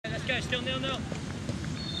still 0-0.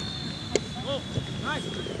 Oh, nice.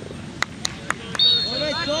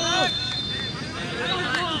 Alright, go!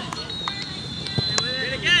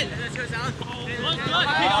 Get again. Let's go, Alan.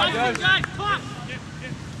 Good.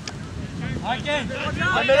 Again! Look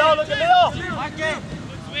middle, look at middle! Again!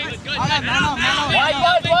 Good.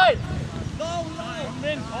 Wide! Low! Come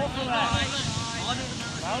in, all for that.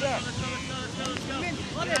 Louder! Good.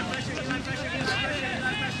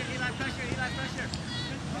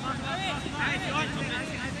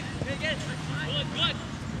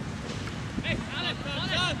 Hey, Alex,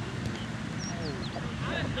 up.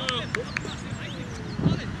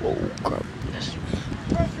 Oh, crap.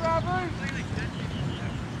 Pressure, Abu!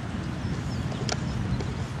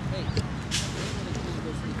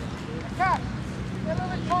 Cat! Get a little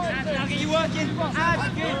bit tight. Now get you working. Add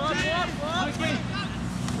again. Again.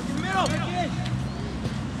 Look in the middle. Again.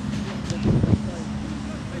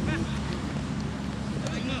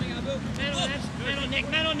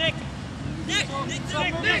 Man on Nick. Nick. Go! Nick,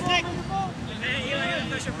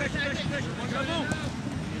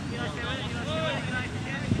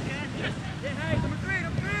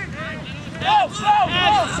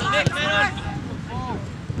 man on.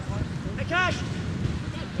 Hey, Cash.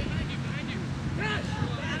 Good.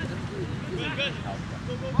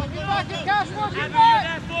 Get back in, Cash. Watch it Abby, you're back.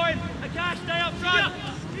 there for him. Hey, Cash, stay up front.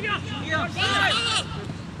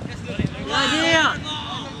 Idea.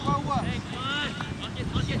 Well work. Hey, come on.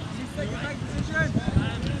 Stay with it.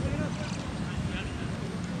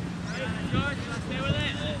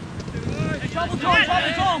 Trouble,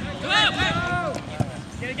 Tom.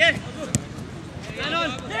 Get again. Man on.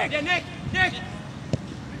 Nick. Yeah, Nick.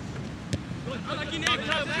 Lucky Nick.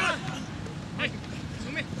 Hey,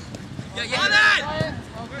 swim it. Yeah.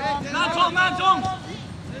 Man, Tom.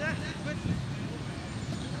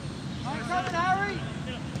 I'm coming, Harry.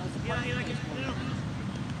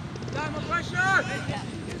 Down my pressure.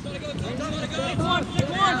 Take one.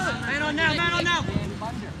 Man on now.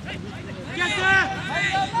 Get there.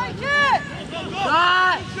 Make it.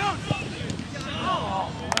 Right.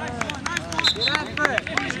 Good effort.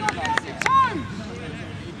 Two.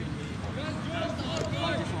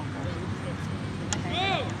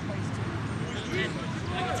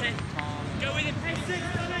 Go with him. Hey, 6.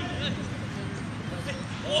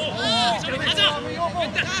 Oh,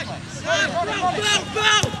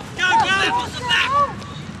 Go!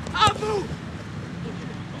 Abu!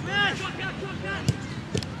 Man!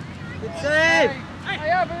 Good save. Hey,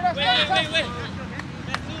 Abu, that's Wait.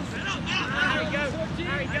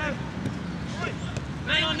 Harry, go.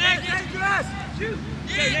 Man on Nick. Dangerous. Shoot.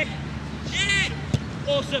 Go, Nick.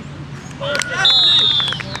 Awesome.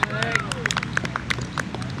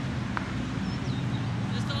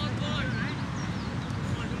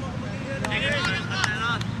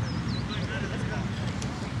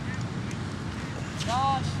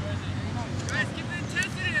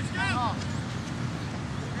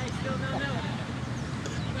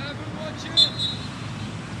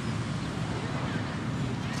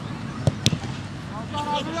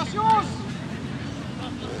 That's yours.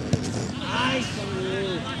 Nice.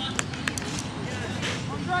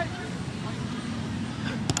 Andre.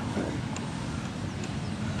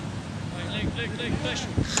 Luke, push.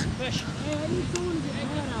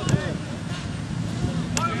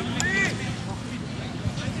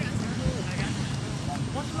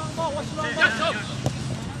 Watch the long ball.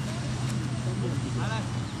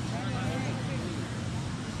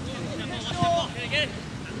 Get it.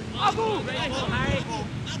 Abu.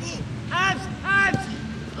 Abs.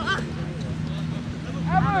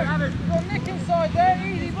 Abu. Got Nick inside there.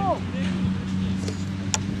 Easy ball.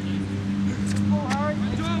 Ball, Harry.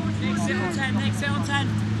 Nick, sit on 10.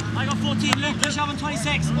 I got 14. Luke, push up on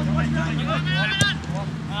 26. Go.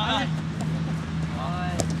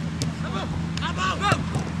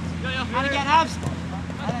 And again, Abs.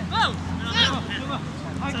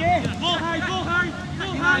 Again. Ball, Harry.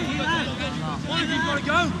 One of you've got to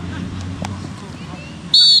go.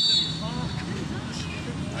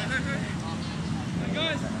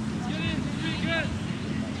 Guys, get in. Really good.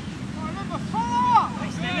 Remember, follow up.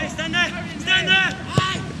 Stand there.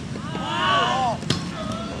 Oh.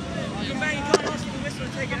 You can't ask for the whistle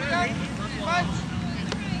and take it early.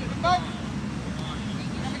 Back.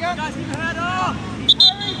 Guys, keep your head up.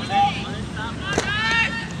 Harry, top.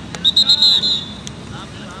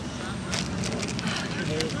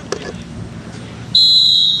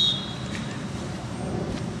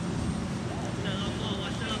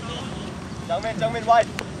 Jungmin wide.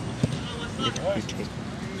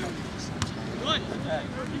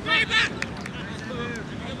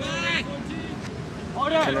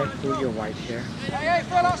 Can I pull your white hair? Hey,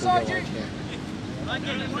 Phil, outside you.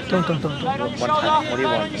 Don't. One time. What do you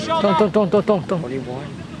want? Don't. What do you want?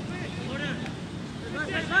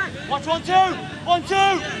 Watch 1, 2! 1, 2!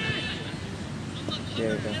 There we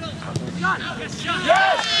go.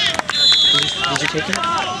 Yes! Did you take it?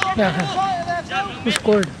 Yeah. Who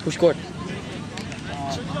scored? Who scored?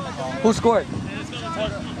 Who scored?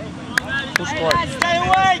 Who scored? Stay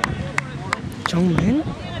away! Jungmin?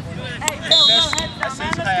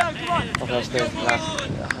 Okay, let's do it. Last.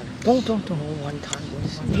 Don't. One time.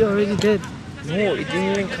 You already did. No, it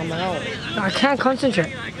didn't even come out. I can't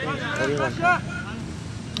concentrate. What do you want?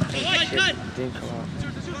 Oh, shit, it didn't come out.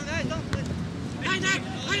 Why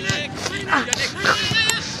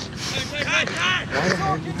the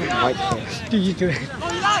hell do you have white hair? Do you do it?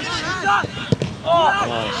 Oh.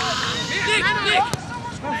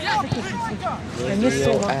 I missed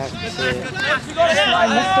so much. Radioactive. I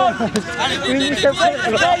missed so much. We need to play.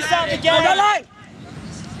 Play something again!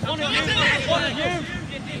 Radioactive.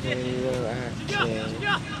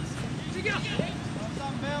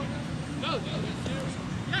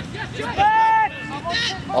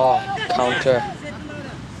 Oh, counter.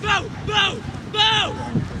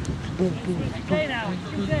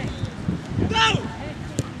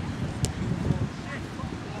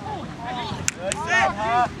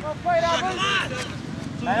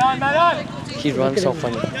 Man on! He runs so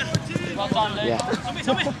funny. Yeah.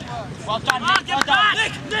 Well done,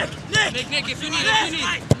 Nick, if you need.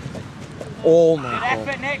 Oh my Good god.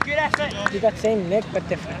 effort, Nick, good effort. You got same neck but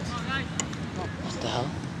different. What the hell?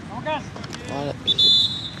 What?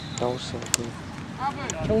 That was so good.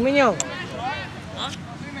 정민이 형.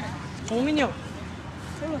 정민이 형.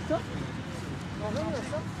 세웠어?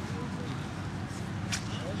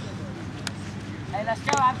 Hey, let's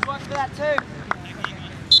go, Abs, watch for that too.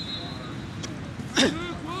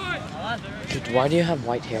 Dude, why do you have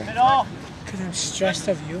white hair? Middle. Because I'm stressed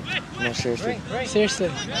of you. No, seriously. Seriously.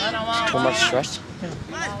 Too much stress?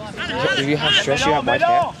 Do you have stress? You have white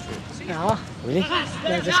hair? No. Really?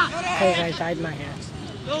 No, just because I dyed my hair.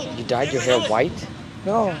 You dyed your hair white?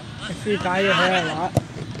 No. If you dye your hair a lot, you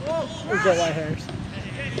get white hairs.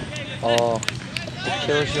 Oh, it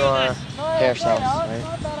kills your hair cells, right?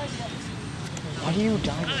 Why do you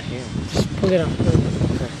dye your hair? Just pull it out.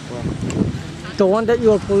 Okay, well, The one that you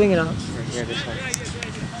were pulling it out. right here, this one.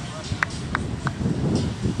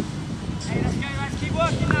 Hey, let's go, guys, keep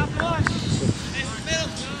working now, come on.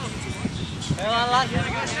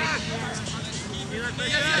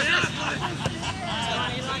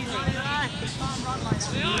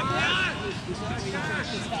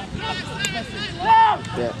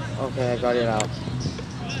 Yeah, okay, I got it out.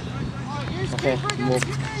 Okay, move.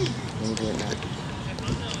 Let me do it now.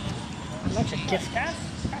 That's a gift.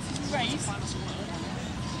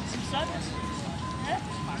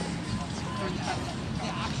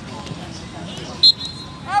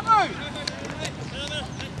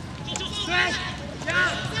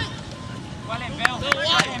 Well in, Bill.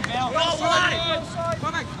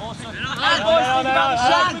 Awesome.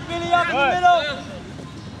 Billy up in the middle.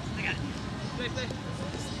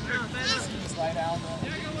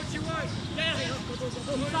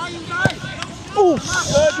 Oh,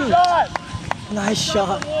 shoot. Nice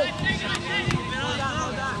shot.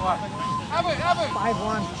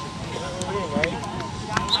 5-1.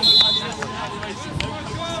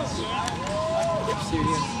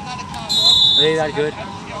 Really that good?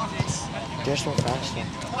 They're so fast.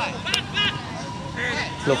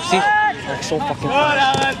 Look, see? They're so fucking Good,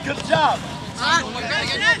 fast. Alan. Good job.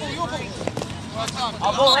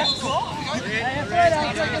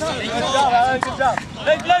 Good job, Alan. Good job.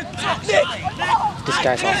 This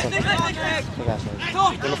guy's awesome. This guy's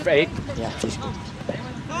awesome. Number 8? Yeah, he's good.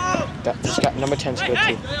 This guy, number 10 is good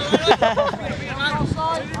too.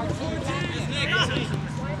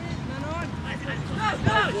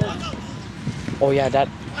 Oh yeah, that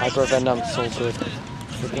Hyper Venom so good.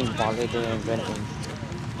 Freaking Vale they invented.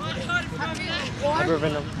 Hyper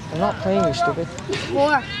Venom. I'm not playing, you stupid.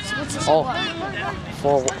 4. Oh,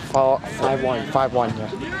 5-1, yeah.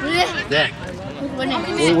 Really? Yeah,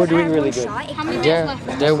 Winning. we're doing really good. How many minutes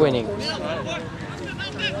left? They're winning.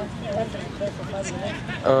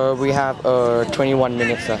 We have 21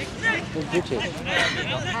 minutes left.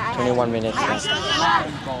 21 minutes left.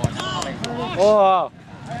 Oh.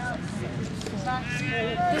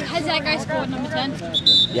 Has that guy scored number 10?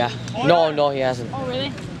 Yeah. No, he hasn't. Oh,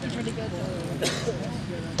 really? He's really good.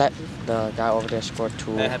 The guy over there scored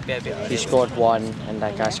 2. He scored 1, and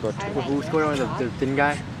that guy scored 2. Who scored on the thin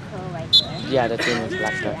guy? Yeah, the thin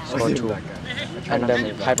black guy scored 2. And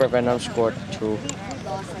then Hyper Venom scored 2.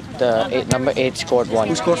 The number 8 scored 1.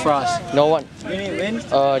 Who scored for us? No one. Win?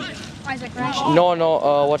 Isaac, right? No.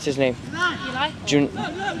 What's his name? Eli? guy?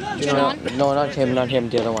 No, not him,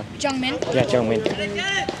 the other one. Jungmin. Yeah, Jungmin.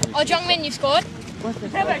 Oh, Jungmin, you scored?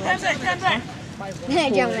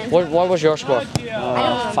 Jungmin. What was your score?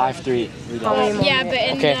 5-3. Yeah, but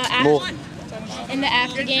Okay, move. in the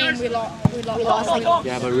after game, we lost like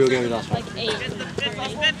Yeah, but real game we lost. 8.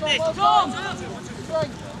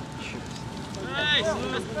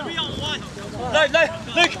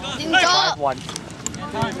 One.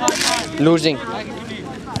 Losing. I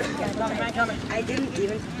didn't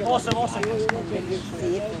even. Awesome. You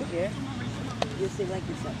see it from here. You see like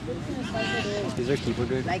this. Is our keeper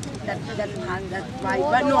good? Like that hand, that right.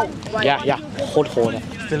 But no. Right. Yeah. Hold. Philip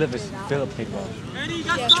played well.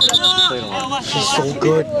 Played a lot. He's so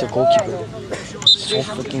good, the goalkeeper. So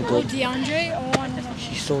fucking good. DeAndre? Oh, no.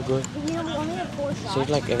 She's so good. She's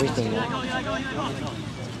like everything.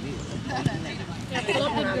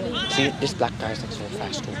 See, this black guy is like so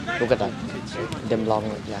fast too. Look at that. Them long,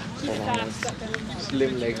 yeah, so long legs.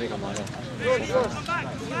 Slim legs like a model.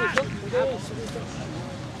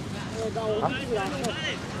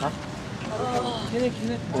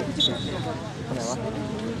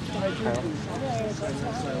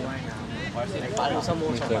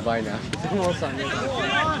 Bye now.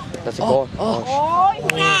 That's a goal. Oh.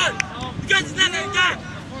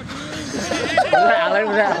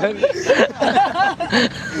 Alan.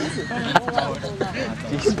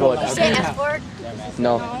 He scored.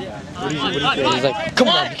 No. He's like, come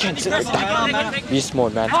on, you can't sit like that. Beast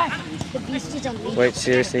mode, man. Wait,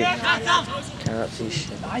 seriously. Cannot see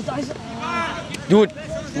shit. Dude,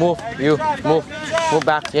 move. You, move. Move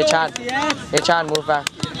back. Yechan, move back.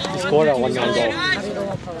 He scored a 1-9 goal.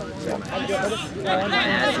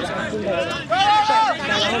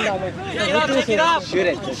 Shoot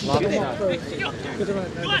it. Just lob it out.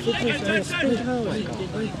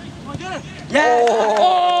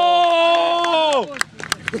 Oh!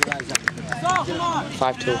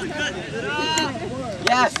 5-2.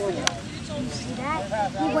 Yes.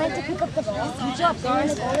 He went to pick up the ball. He dropped down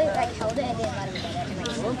the goalie, like held it and didn't let him get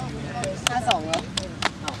it. That's all.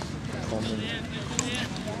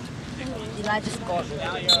 Eli just scored.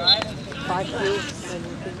 5-2.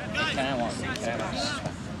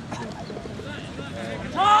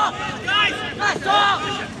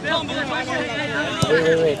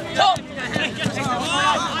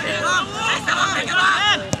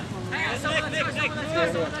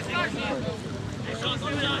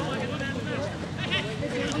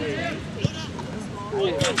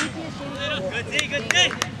 Wait. Good day.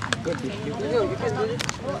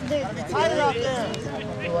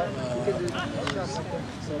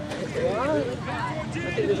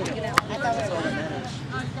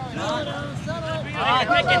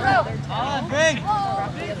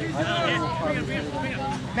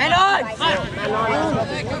 Man on!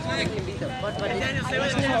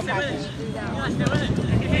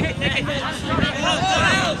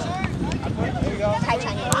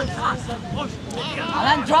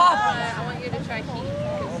 Alan, drop!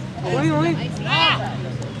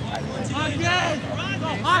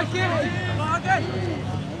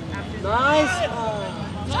 Nice!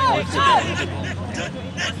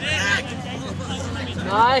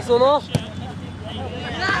 Nice, Ono!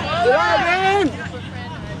 Good on, man!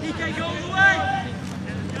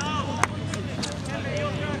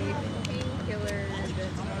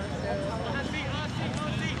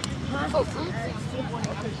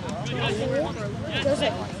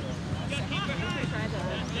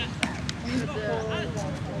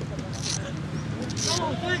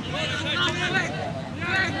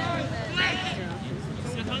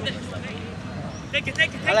 Take it.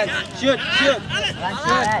 Alan, shoot! Alan.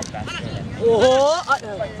 Oh!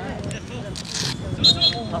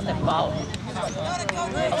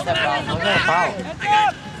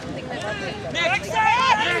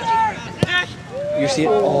 You see,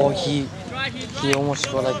 oh, he almost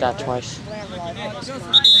scored like that twice.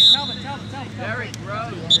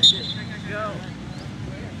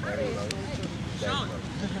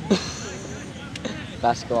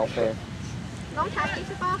 Basketball player.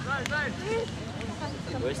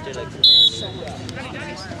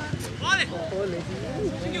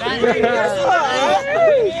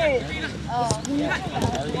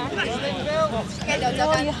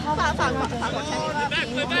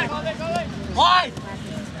 Why?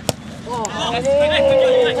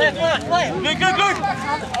 Good.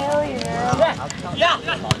 Yeah.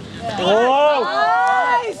 Oh!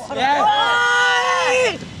 Nice! Yes!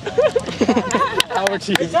 Our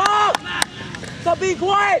team. Stop being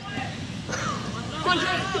quiet!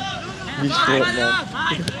 He's shit, man.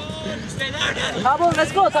 Talbot,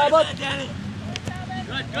 let's go, Talbot!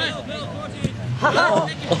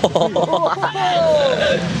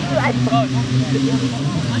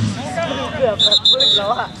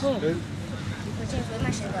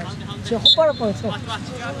 진짜 헛바랄 뻔했어.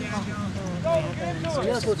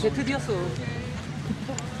 야, 저 제트디였어.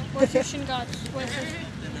 Position guard.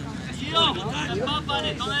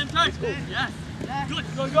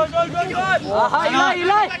 아하,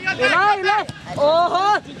 일라이.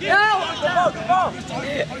 어허, 야.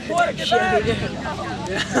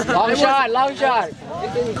 Long shot.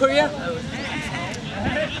 In Korea.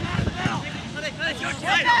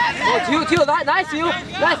 Oh, Tio, nice, Tio.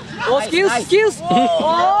 Nice. Oh, skills. Oh.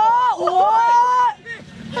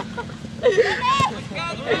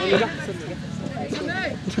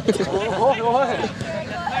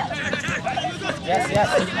 Yes.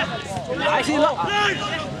 Nice. Man.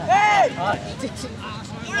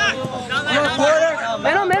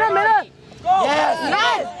 Yes.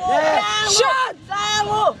 Nice. Shot.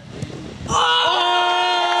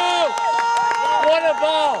 Oh! What a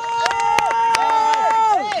ball!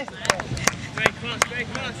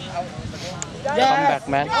 Come back,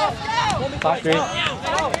 man.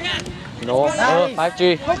 5-3. No.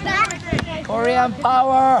 5-3. Korean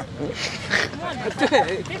power.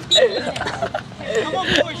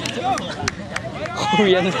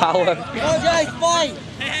 Korean power.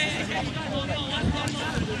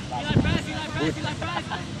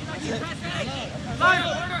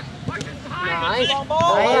 Nice.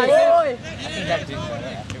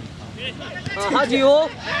 How do you?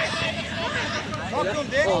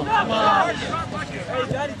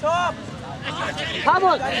 Come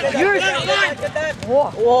on, yours.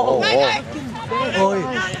 Whoa.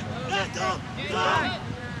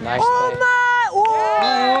 Nice play.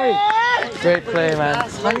 Great play, man.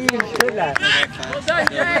 How do you do that?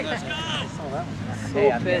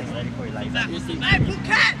 So fit.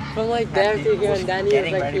 From like there to here and Danny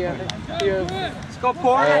is like here. Let's go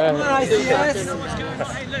pour it. Come on, ICS.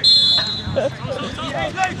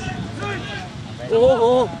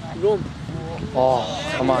 Oh, room. Oh,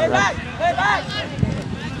 come on, man.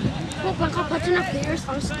 Look, when I put enough players,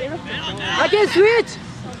 I'm scared. I can switch.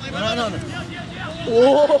 No.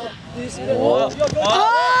 Oh.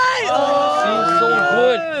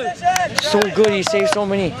 So good. He saved so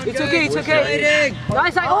many. It's okay.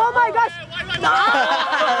 Nice. Oh my gosh. No!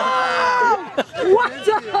 What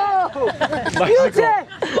the? Huge.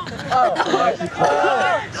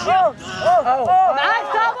 Nice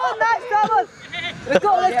double. Let's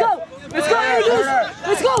go, Eagles.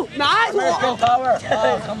 Let's go. Nice. Power.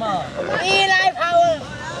 Oh, come on. Eli power.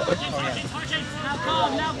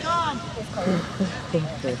 Now calm.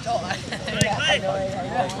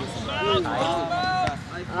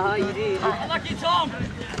 You did. Lucky Tom.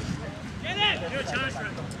 Get in. Good chance for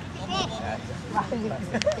him.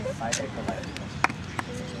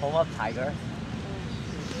 Home of Tiger.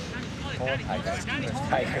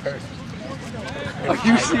 Tigers. Are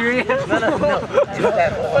you serious? No.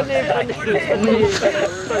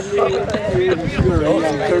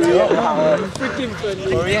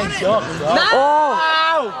 Korean joke. Oh!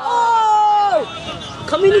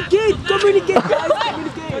 Communicate, guys.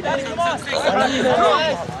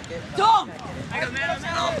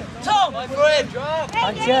 Tom, my friend.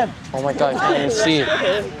 Oh my God, I can't even see it.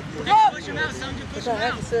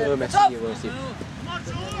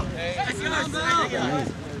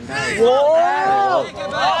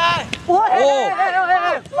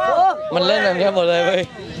 Man เล่นแบบนี้หมดเลยเว้ย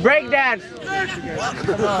Break dance.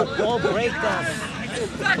 Come on, go break dance.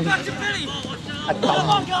 Back to Billy. Come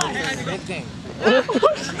on, guys. Big thing.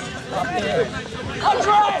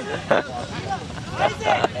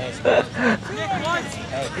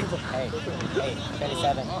 Hey,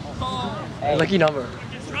 37. Hey, Lucky number.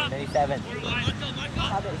 37.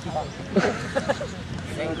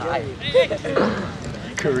 Saying hi.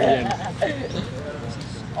 Korean.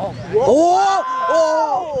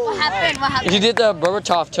 What happened? You did the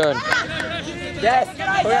Berbatov turn. Yes,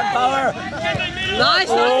 Korean power. Nice.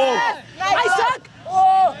 Nice suck.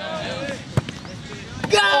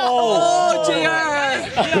 Go! Oh, JR!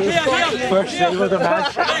 First save of the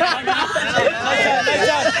match.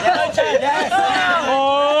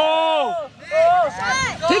 Oh!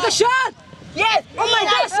 Take a shot! Yes! Oh my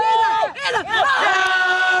gosh! Anna!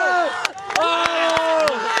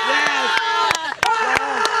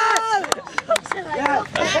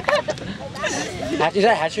 Is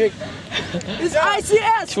that hat trick? It's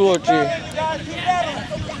ICS! 2 or 3?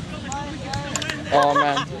 Oh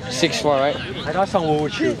man, 6-4, right? I got some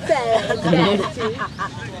wood shoot. We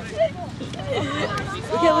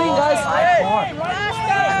can win, guys.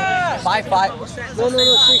 5-5. No,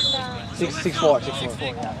 6. 6-4.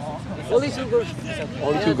 Only two girls.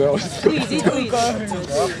 Only two girls. Easy, easy.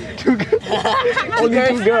 Two girls. Only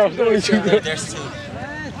two girls. Only two girls. There's two.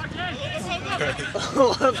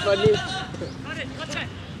 Funny.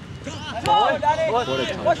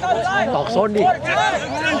 Talk Sony.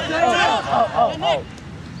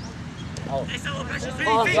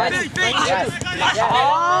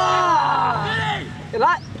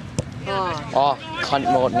 Oh, cunt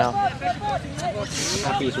mode now.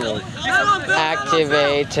 Happy mode.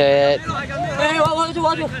 Activated. Hey,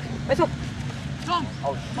 watch it.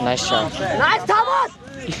 Nice shot. Nice, Thomas!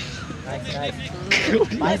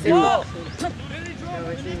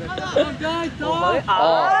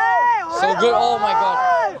 Oh, so good. Oh my god.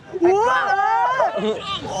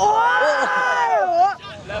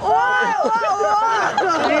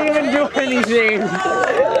 Didn't even do anything.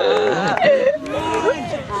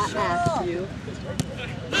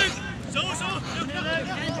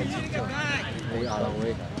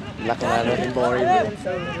 Lucky man, boring.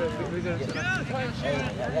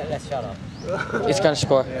 Let's shut up. It's gonna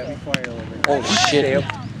score. Oh shit.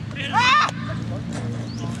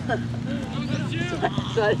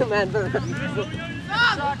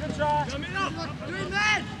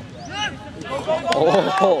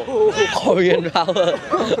 Oh, Korean power.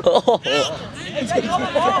 Oh.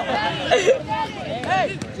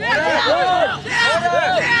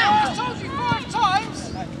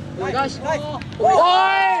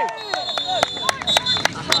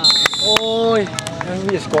 Ôi, đang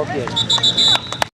bị scorpion.